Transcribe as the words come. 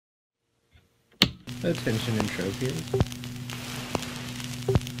Attention, Entropia.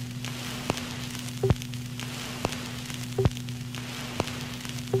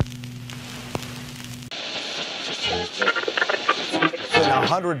 Than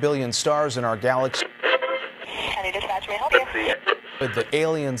 100 billion stars in our galaxy. County Dispatch, may I help you? The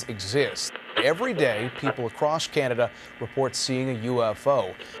aliens exist. Every day, people across Canada report seeing a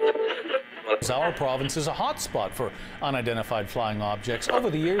UFO. Our province is a hotspot for unidentified flying objects. Over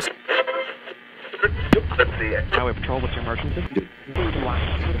the years, Highway Patrol, what's your emergency?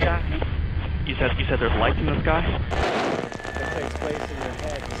 You said there's lights in the sky? What takes place in your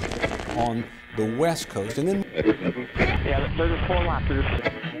head? On the west coast, and then Yeah, there's a 4 laptors.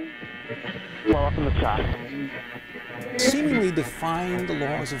 Blow up in the sky. seemingly defying the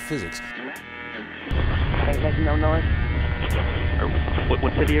laws of physics. Hey, making no noise.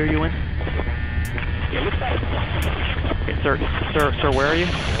 What city are you in? Okay, sir, where are you?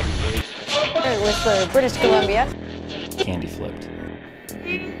 With British Columbia. Candy flipped.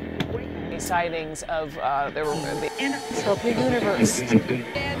 Sightings of the Entropia universe.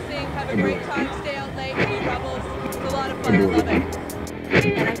 Dancing, have a great time, stay out late, be rebels. It's a lot of fun, I love it.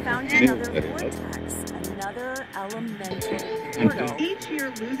 And I found another vortex, another elemental portal. Each year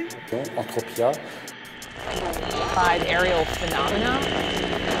losing. Entropia. Five aerial phenomena.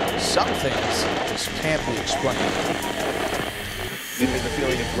 Some things just can't be explained. There's a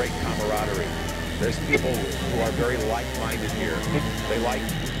feeling of great camaraderie. There's people who are very like-minded here. They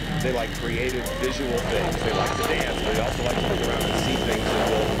like creative visual things. They like to dance. They also like to look around and see things that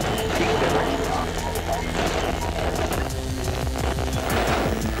will pique their interest.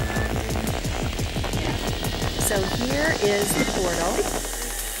 So here is the portal.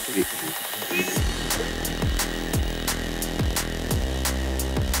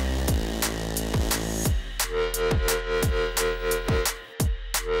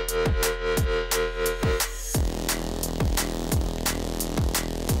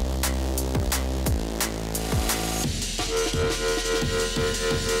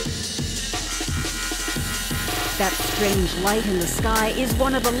 That strange light in the sky is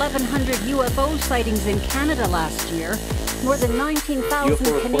one of 1,100 UFO sightings in Canada last year. More than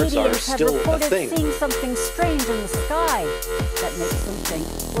 19,000 Canadians have reported seeing something strange in the sky. That makes them think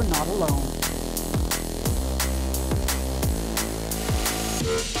we're not alone.